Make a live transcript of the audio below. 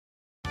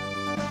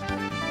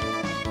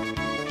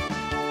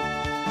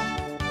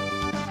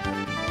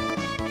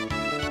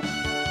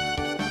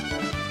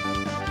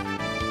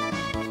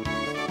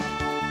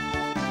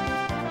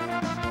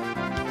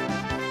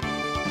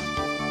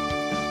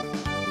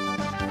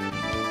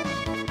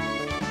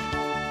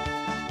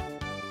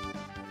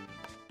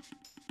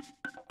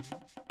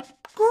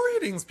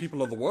Greetings,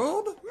 people of the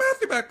world!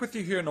 Matthew back with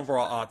you here in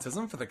Overall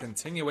Autism for the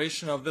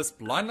continuation of this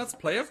blind let's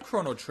play of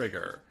Chrono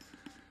Trigger.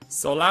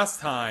 So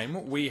last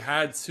time, we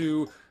had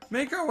to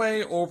make our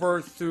way over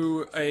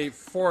through a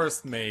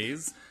forest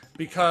maze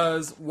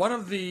because one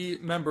of the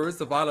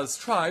members of Isla's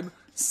tribe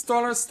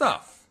stole our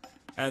stuff.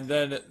 And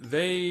then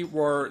they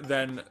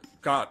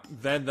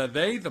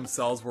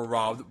themselves were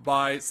robbed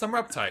by some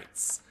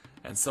reptites.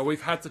 And so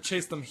we've had to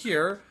chase them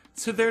here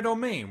to their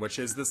domain, which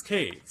is this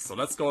cave. So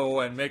let's go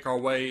and make our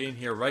way in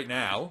here right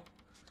now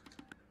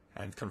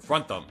and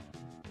confront them.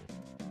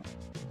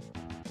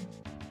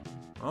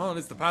 Oh, at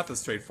least the path is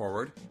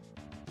straightforward.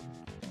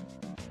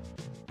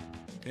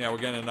 Yeah, we're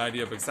getting an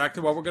idea of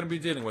exactly what we're going to be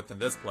dealing with in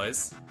this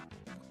place.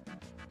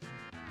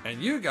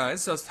 And you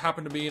guys just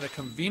happen to be in a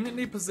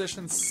conveniently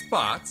positioned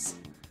spot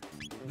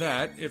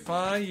that if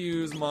I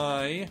use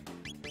my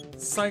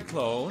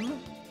Cyclone...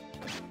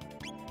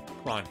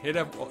 Come on,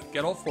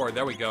 get all four,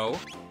 there we go.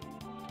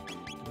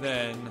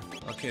 Then,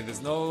 okay,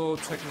 there's no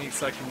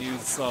techniques I can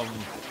use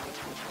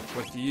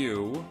with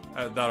you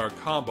that are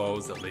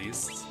combos at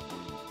least.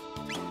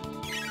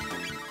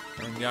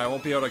 And yeah, I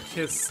won't be able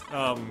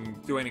to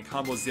do any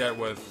combos yet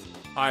with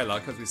Isla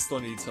because we still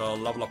need to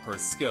level up her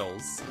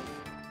skills.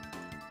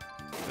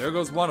 There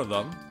goes one of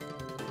them.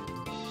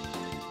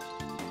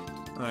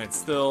 Alright,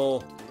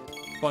 still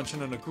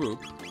bunching in a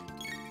group.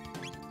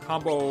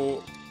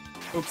 Combo.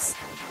 Oops.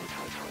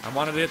 I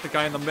wanted to hit the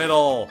guy in the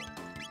middle.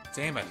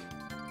 Damn it.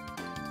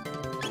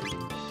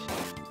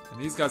 And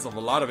these guys have a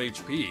lot of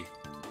HP.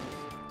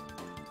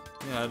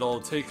 Yeah,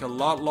 it'll take a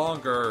lot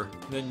longer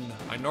than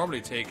I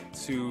normally take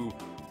to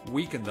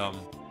weaken them.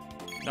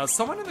 Now,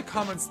 someone in the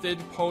comments did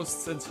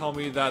post and tell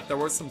me that there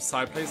were some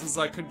side places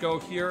I could go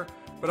here,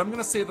 but I'm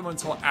gonna save them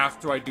until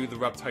after I do the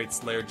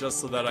Reptite Lair, just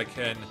so that I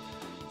can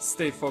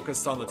stay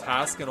focused on the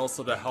task and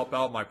also to help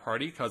out my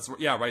party, because,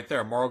 yeah, right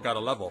there, Morrow got a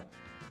level.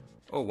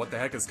 Oh, what the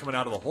heck is coming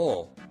out of the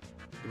hole?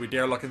 Do we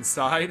dare look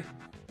inside?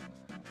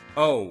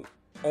 Oh,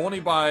 only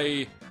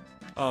by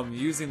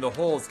using the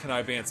holes can I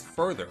advance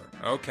further.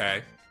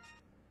 Okay.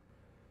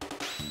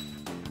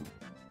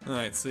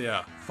 Alright, so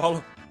yeah,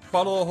 follow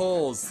the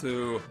holes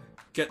to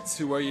get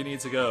to where you need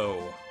to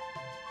go.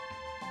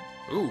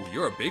 Ooh,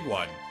 you're a big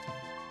one.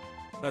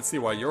 Let's see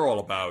what you're all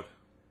about.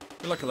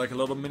 You're looking like a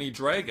little mini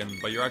dragon,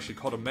 but you're actually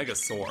called a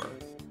Megasaur.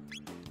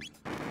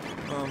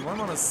 I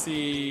want to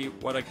see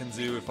what I can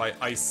do if I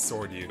Ice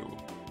Sword you.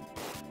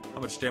 How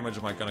much damage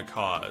am I going to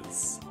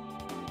cause?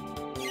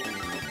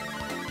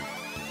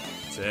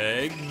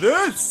 Take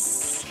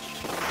this!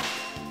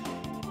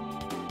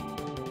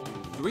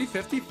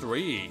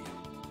 353.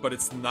 But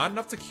it's not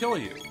enough to kill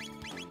you.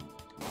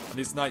 At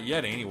least not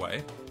yet,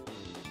 anyway.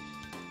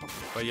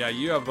 But yeah,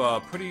 you have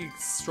a pretty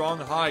strong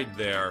hide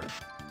there.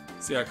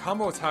 So yeah,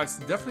 combo attack's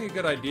definitely a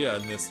good idea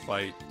in this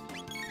fight.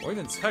 Or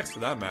even text, for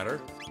that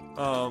matter.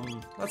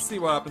 Let's see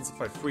what happens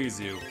if I freeze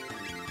you.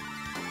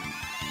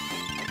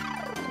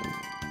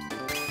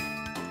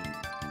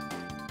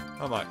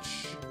 How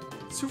much?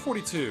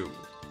 242.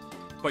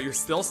 But you're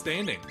still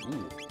standing.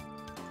 Ooh.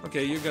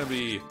 Okay, you're gonna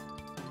be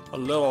a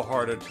little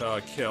harder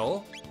to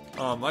kill.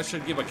 I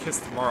should give a kiss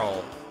to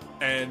Marl.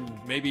 And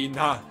maybe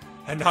not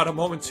a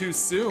moment too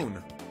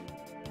soon.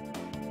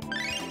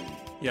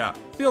 Yeah,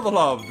 feel the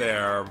love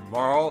there,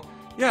 Marl.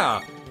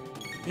 Yeah,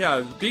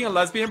 being a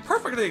lesbian,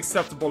 perfectly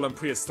acceptable in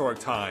prehistoric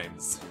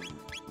times.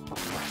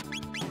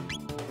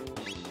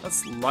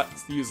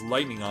 Let's use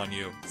lightning on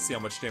you, see how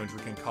much damage we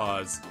can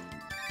cause.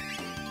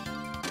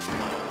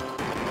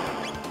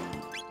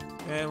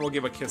 And we'll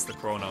give a kiss to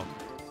Chrono.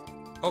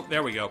 Oh,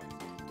 there we go.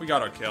 We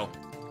got our kill.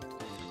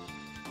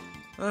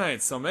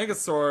 Alright, so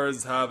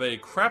Megasaurs have a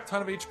crap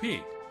ton of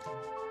HP.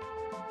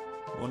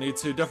 We'll need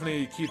to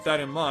definitely keep that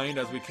in mind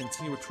as we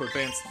continue to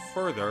advance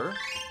further.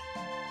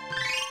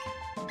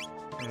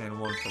 And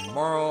one for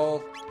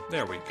Marl.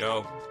 There we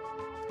go.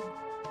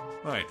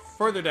 Alright,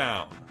 further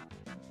down.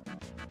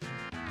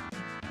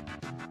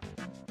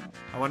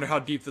 I wonder how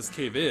deep this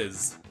cave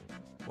is.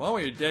 Well,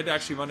 we did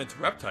actually run into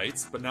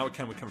reptites, but now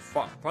can we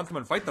confront them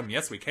and fight them?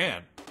 Yes, we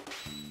can.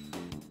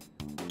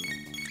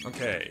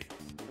 Okay.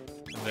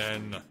 And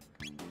then...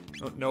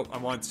 Oh, nope, I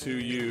want to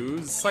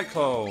use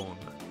Cyclone.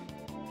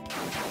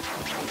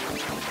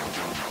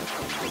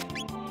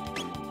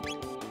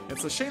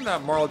 It's a shame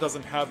that Marl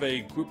doesn't have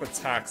a group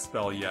attack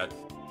spell yet.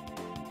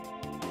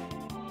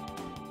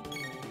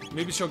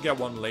 Maybe she'll get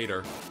one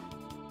later.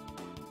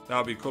 That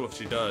would be cool if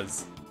she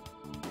does.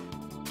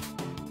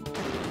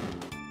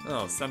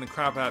 Oh, sending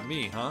crap at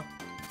me, huh?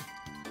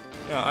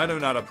 Yeah, I do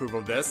not approve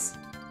of this.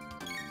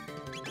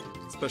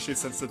 Especially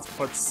since it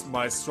puts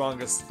my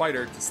strongest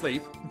fighter to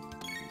sleep.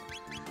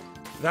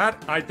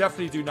 That I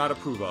definitely do not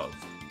approve of.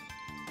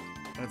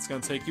 And it's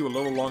gonna take you a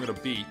little longer to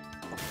beat.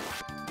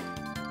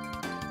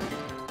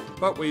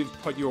 But we've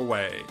put you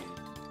away.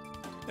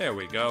 There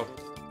we go.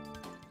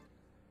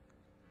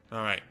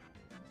 Alright.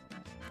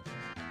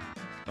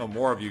 Oh,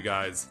 more of you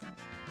guys.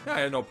 Yeah, I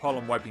had no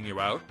problem wiping you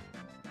out.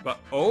 But,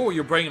 oh,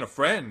 you're bringing a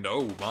friend.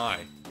 Oh,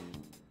 my.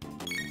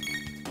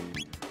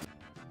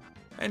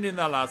 And in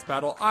that last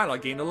battle, Isla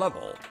gained a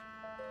level.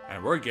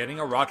 And we're getting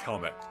a rock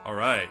helmet.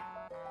 Alright.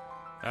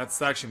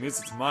 That's actually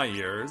music to my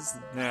ears.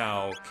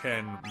 Now,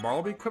 can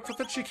Marle be equipped with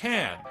it? She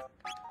can.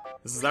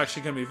 This is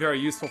actually going to be very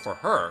useful for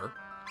her.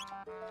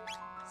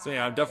 So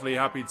yeah, I'm definitely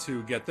happy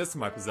to get this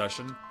in my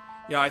possession.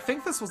 Yeah, I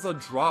think this was a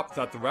drop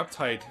that the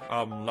Reptite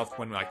left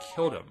when I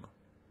killed him.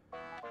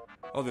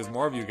 Oh, there's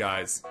more of you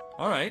guys.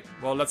 Alright,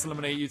 well let's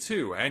eliminate you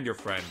too, and your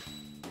friend.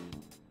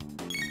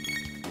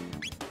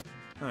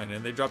 Alright,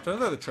 and they dropped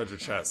another treasure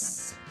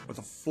chest. With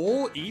a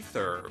full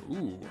ether.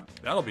 Ooh,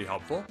 that'll be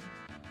helpful.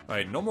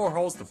 Alright, no more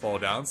holes to fall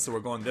down, so we're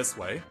going this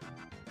way.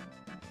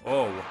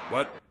 Oh,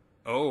 what?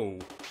 Oh,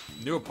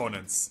 new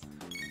opponents.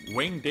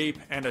 Winged Ape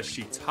and a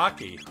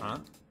Shiitake, huh?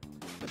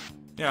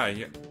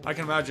 Yeah, I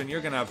can imagine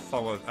you're gonna have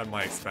fun at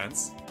my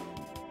expense.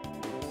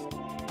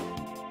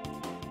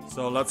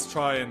 So let's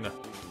try and...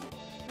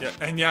 Yeah,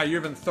 and yeah, you're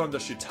even throwing the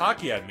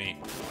Shiitake at me.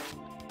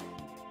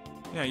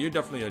 Yeah, you're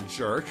definitely a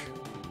jerk.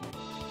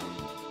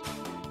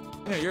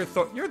 Yeah, you're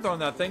throwing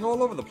that thing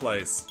all over the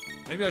place.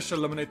 Maybe I should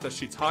eliminate the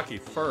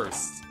Shiitake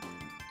first.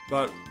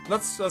 But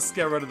let's just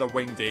get rid of the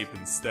Winged Ape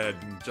instead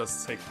and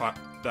just take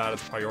that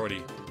as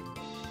priority.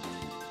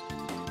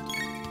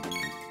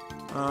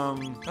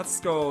 Let's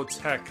go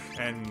tech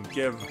and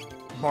give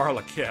Marle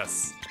a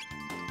kiss.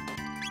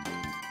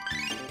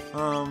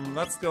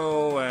 Let's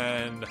go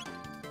and...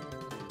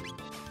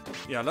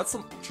 Yeah, let's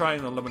try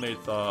and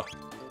eliminate the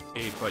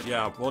ape, but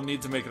yeah, we'll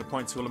need to make it a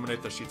point to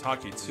eliminate the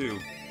Shiitake too.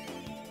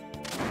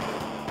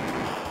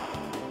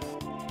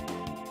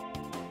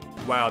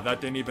 Wow, that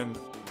didn't even...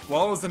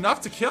 Well, it was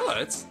enough to kill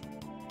it!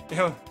 You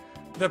know,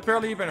 that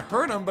barely even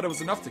hurt him, but it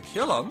was enough to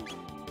kill him.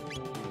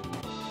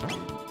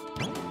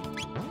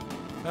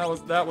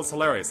 That was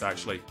hilarious,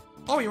 actually.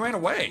 Oh, he ran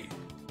away!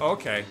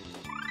 Okay.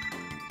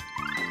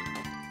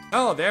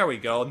 Oh, there we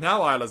go.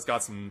 Now Isla's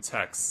got some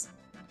techs.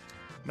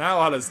 Now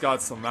Isla's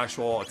got some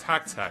actual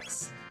attack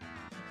techs.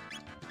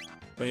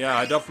 But yeah,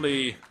 I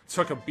definitely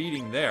took a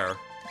beating there.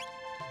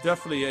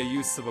 Definitely a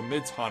use of a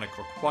mid-tonic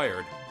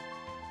required.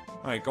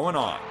 Alright, going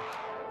on.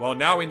 Well,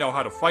 now we know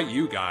how to fight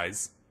you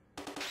guys.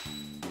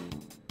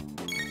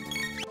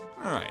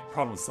 Alright,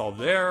 problem solved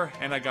there,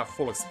 and I got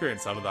full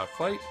experience out of that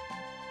fight.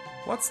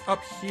 What's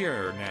up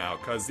here now?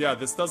 Because, yeah,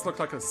 this does look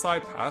like a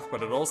side path,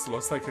 but it also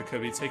looks like it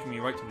could be taking me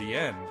right to the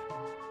end.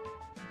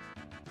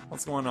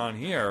 What's going on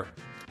here?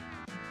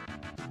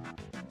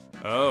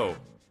 Oh,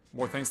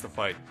 more things to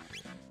fight.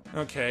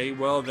 Okay,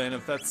 well then,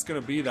 if that's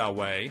gonna be that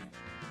way...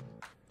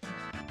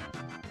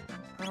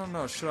 I don't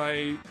know, should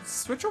I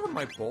switch over to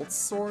my bolt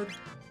sword?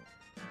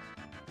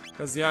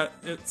 Because, yeah,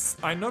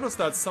 I noticed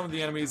that some of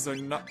the enemies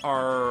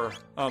are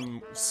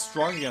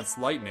strong against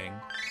lightning.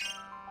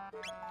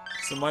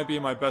 So it might be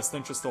in my best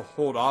interest to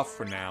hold off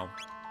for now.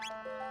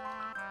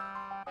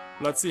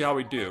 Let's see how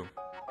we do.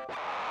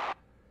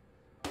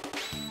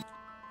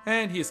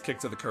 And he's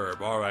kicked to the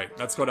curb. Alright,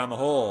 let's go down the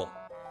hole.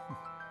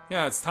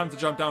 Yeah, it's time to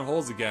jump down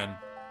holes again.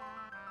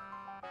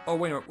 Oh,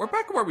 wait a minute. We're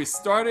back where we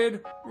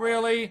started?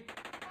 Really?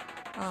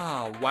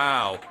 Oh,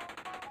 wow.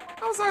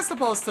 How was I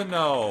supposed to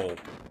know?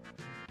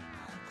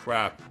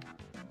 Crap.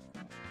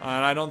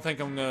 And I don't think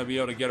I'm gonna be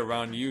able to get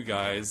around you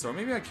guys. Or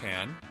maybe I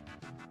can.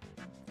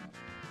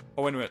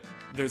 Oh, wait a minute.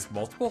 There's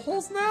multiple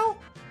holes now?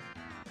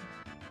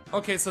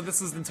 Okay, so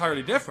this is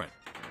entirely different.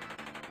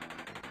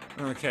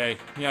 Okay.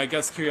 Yeah, I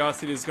guess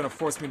curiosity is gonna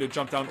force me to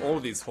jump down all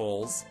of these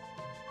holes.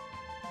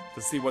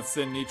 To see what's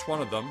in each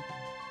one of them.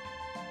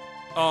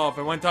 Oh, if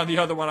I went down the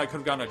other one, I could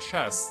have gotten a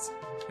chest.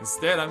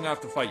 Instead, I'm gonna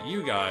have to fight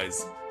you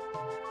guys.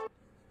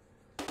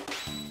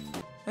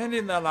 And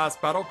in that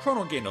last battle,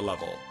 Chrono gained a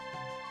level.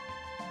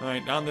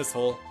 Alright, down this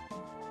hole.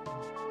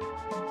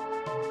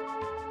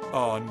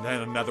 Oh, and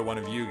then another one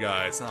of you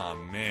guys. Oh,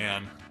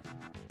 man.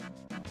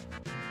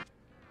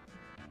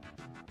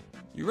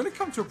 You really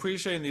come to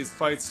appreciate in these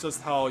fights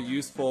just how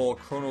useful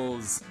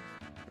Chrono's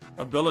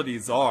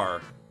abilities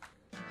are.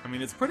 I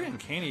mean, it's pretty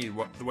uncanny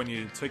when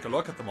you take a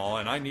look at them all,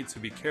 and I need to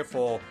be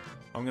careful.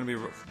 I'm going to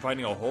be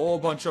fighting a whole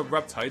bunch of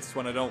Reptites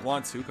when I don't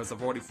want to, because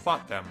I've already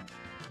fought them.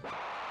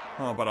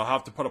 Oh, but I'll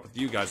have to put up with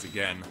you guys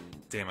again.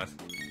 Damn it.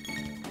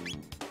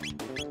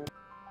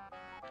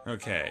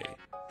 Okay.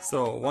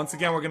 So, once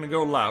again, we're going to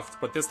go left,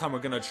 but this time we're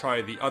going to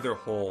try the other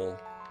hole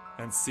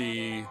and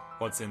see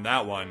what's in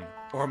that one.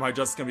 Or am I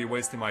just going to be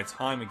wasting my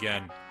time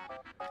again?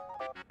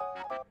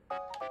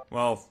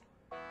 Well...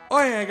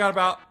 Oh, yeah, I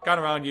got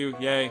around you.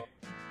 Yay.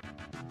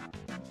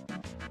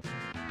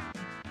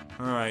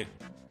 Alright.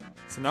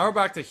 So now we're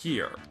back to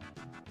here.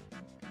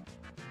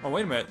 Oh,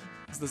 wait a minute.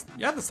 Is this...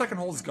 Yeah, the second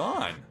hole's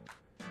gone.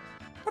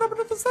 What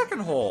happened to the second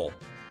hole?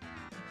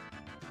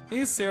 Are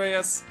you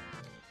serious?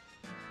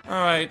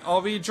 Alright,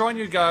 I'll be joining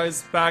you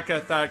guys back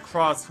at that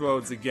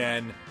crossroads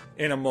again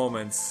in a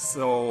moment.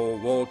 So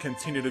we'll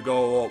continue to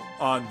go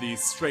on the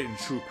straight and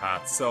true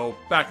path. So,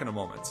 back in a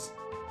moment.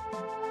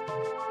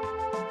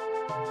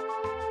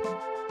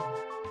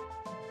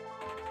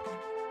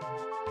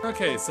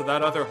 Okay, so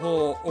that other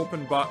hole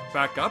opened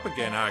back up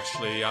again,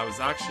 actually. I was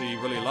actually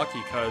really lucky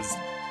because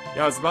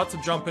Yeah, I was about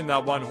to jump in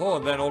that one hole,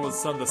 and then all of a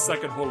sudden the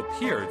second hole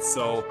appeared.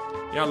 So,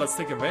 yeah, let's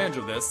take advantage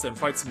of this and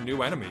fight some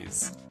new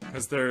enemies.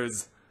 Because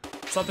there's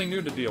something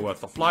new to deal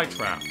with, the fly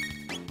trap.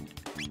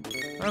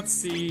 Let's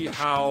see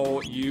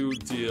how you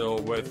deal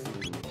with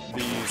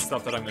the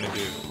stuff that I'm gonna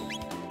do.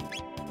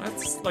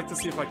 I'd like to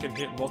see if I can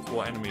hit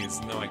multiple enemies.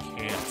 No, I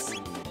can't.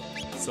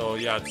 So,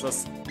 yeah, it's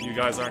just you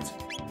guys aren't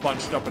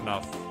bunched up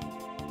enough.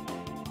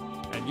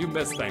 And you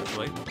missed,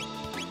 thankfully.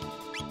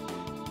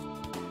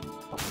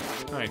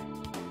 Alright,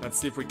 let's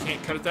see if we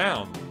can't cut it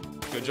down.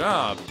 Good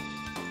job.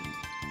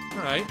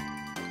 Alright.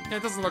 Yeah,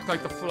 it doesn't look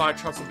like the fly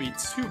traps will be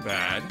too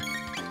bad.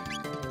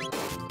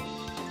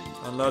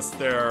 Unless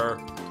their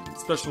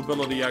special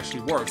ability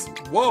actually works.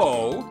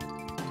 Whoa!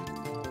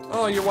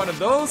 Oh, you're one of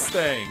those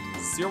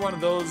things! You're one of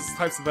those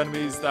types of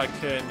enemies that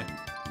can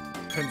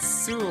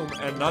consume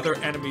another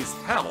enemy's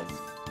health.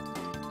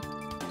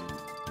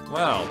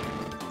 Well,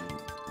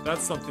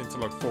 that's something to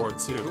look forward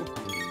to.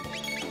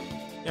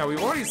 Yeah,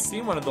 we've already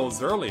seen one of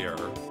those earlier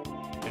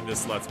in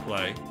this Let's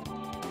Play.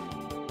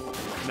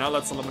 Now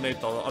let's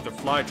eliminate the other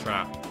fly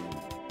trap.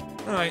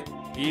 Alright,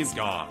 he's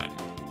gone.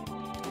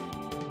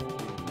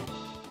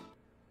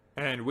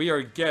 And we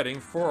are getting,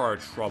 for our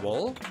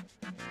trouble,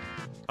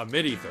 a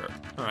mid-ether.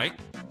 Alright.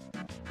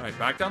 Alright,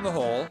 back down the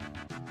hole.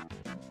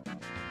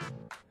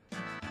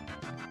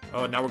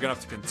 Oh, now we're gonna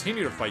have to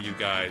continue to fight you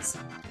guys.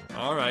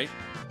 Alright.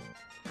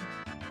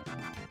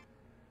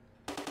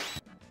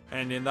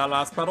 And in that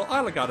last battle,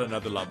 Isla got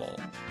another level.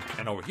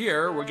 And over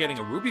here, we're getting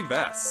a ruby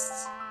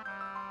vest.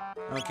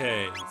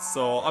 Okay,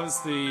 so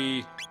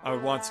obviously I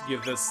would want to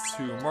give this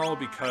to Merle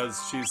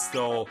because she's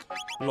still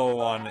low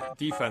on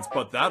defense,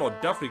 but that'll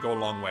definitely go a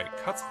long way.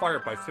 Cuts fire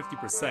by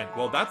 50%.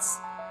 Well, that's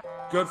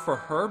good for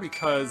her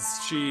because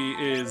she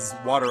is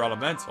water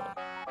elemental.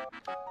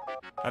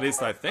 At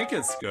least I think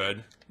it's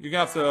good. You're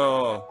gonna have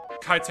to...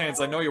 Kaitans,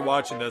 I know you're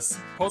watching this.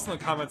 Post in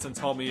the comments and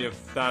tell me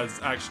if that is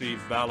actually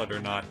valid or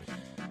not.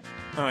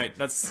 Alright,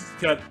 let's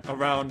get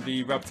around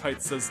the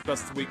Reptites as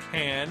best we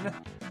can.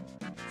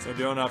 So we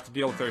don't have to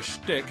deal with their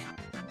shtick.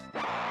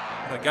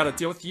 I gotta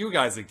deal with you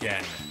guys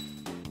again.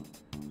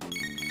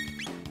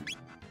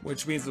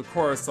 Which means, of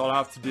course, I'll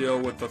have to deal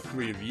with the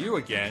three of you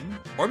again.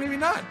 Or maybe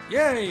not!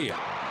 Yay!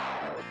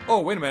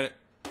 Oh, wait a minute.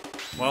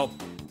 Well,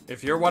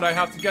 if you're what I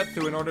have to get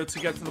through in order to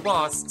get to the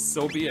boss,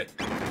 so be it.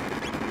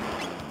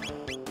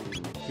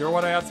 If you're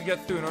what I have to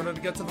get through in order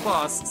to get to the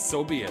boss,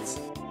 so be it.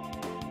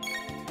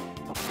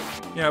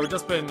 Yeah, we've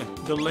just been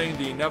delaying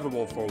the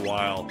inevitable for a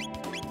while.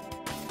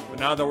 But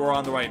now that we're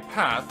on the right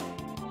path,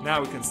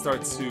 now we can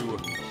start to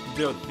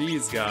deal with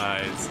these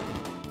guys.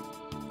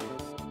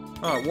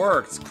 Oh, it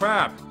worked!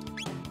 Crap!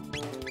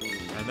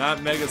 And that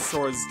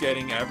Megasaur is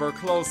getting ever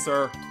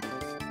closer.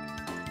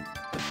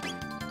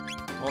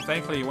 Well,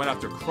 thankfully he went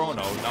after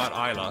Chrono, not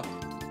Isla.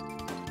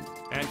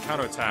 And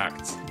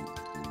counterattacked.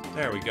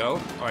 There we go.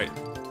 Alright.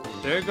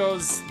 There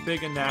goes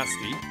Big and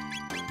Nasty.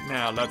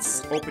 Now,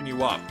 let's open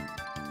you up.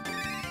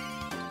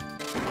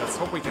 Let's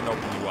hope we can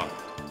open you up.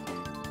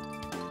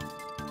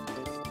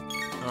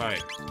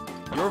 Alright.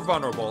 You're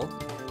vulnerable.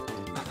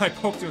 I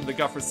poked you in the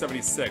gut for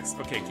 76.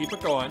 Okay, keep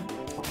it going.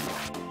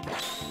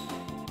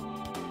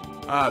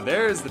 Ah,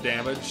 there's the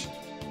damage.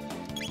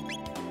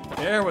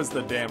 There was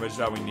the damage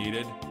that we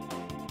needed.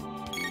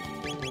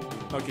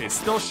 Okay,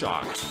 still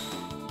shocked.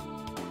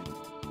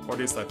 Or at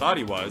least I thought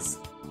he was.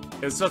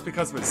 It was just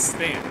because of his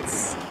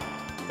stance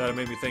that it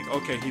made me think,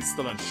 okay, he's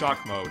still in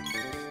shock mode.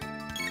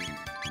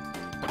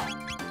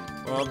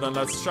 Well, then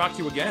let's shock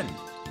you again.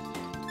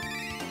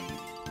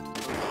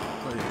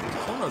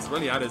 Chrono's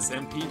really had his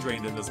MP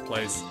drained in this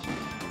place.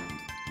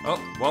 Oh,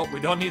 well, we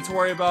don't need to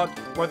worry about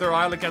whether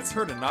Isla gets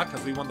hurt or not,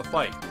 because we won the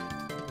fight.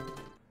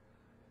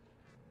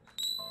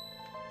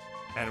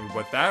 And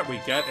with that, we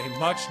get a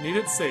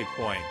much-needed save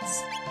point.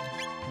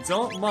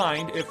 Don't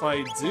mind if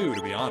I do,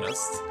 to be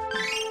honest.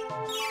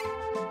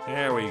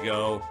 There we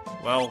go.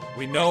 Well,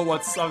 we know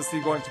what's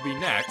obviously going to be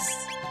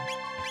next.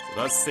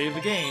 So let's save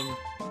the game.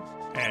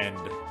 And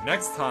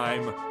next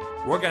time,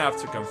 we're gonna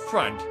have to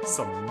confront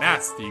some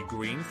nasty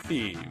green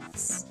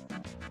thieves.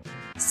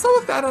 So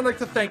with that, I'd like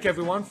to thank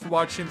everyone for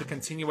watching the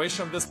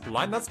continuation of this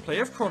blind Let's Play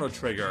of Chrono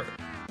Trigger.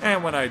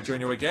 And when I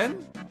join you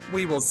again,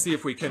 we will see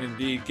if we can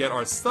indeed get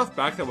our stuff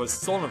back that was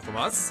stolen from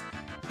us,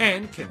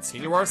 and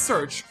continue our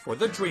search for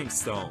the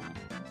Dreamstone.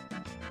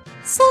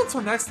 So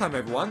until next time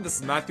everyone, this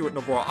is Matthew with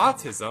Novora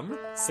Autism,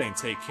 saying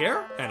take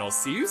care, and I'll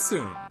see you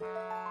soon.